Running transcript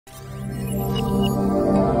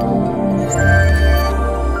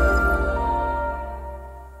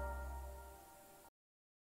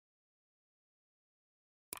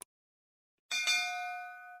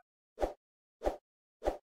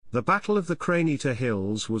The Battle of the Cranita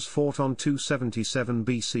Hills was fought on 277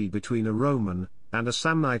 BC between a Roman and a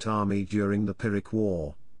Samnite army during the Pyrrhic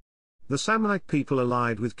War. The Samnite people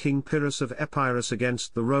allied with King Pyrrhus of Epirus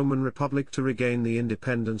against the Roman Republic to regain the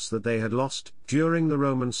independence that they had lost during the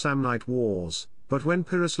Roman Samnite Wars, but when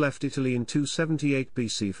Pyrrhus left Italy in 278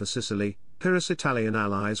 BC for Sicily, Pyrrhus Italian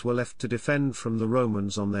allies were left to defend from the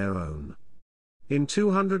Romans on their own. In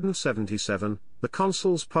 277, the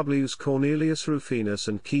consuls Publius Cornelius Rufinus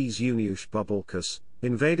and Caius Junius Bubulcus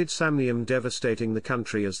invaded Samnium, devastating the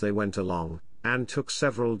country as they went along, and took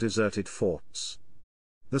several deserted forts.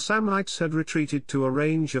 The Samnites had retreated to a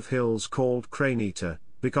range of hills called Cranita,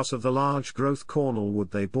 because of the large growth cornel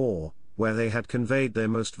wood they bore, where they had conveyed their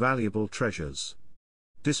most valuable treasures.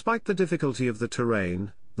 Despite the difficulty of the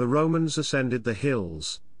terrain, the Romans ascended the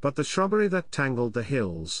hills, but the shrubbery that tangled the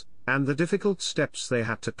hills, and the difficult steps they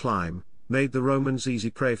had to climb, made the Romans easy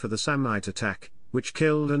prey for the Samnite attack, which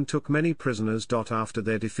killed and took many prisoners. After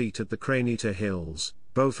their defeat at the Cranita Hills,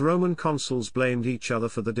 both Roman consuls blamed each other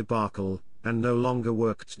for the debacle, and no longer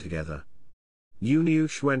worked together.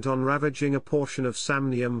 Junius went on ravaging a portion of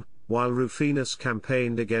Samnium, while Rufinus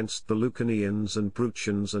campaigned against the Lucanians and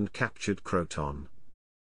Bruttians and captured Croton.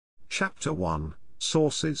 Chapter 1,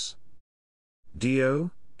 Sources.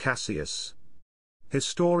 Dio, Cassius.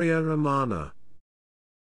 Historia Romana.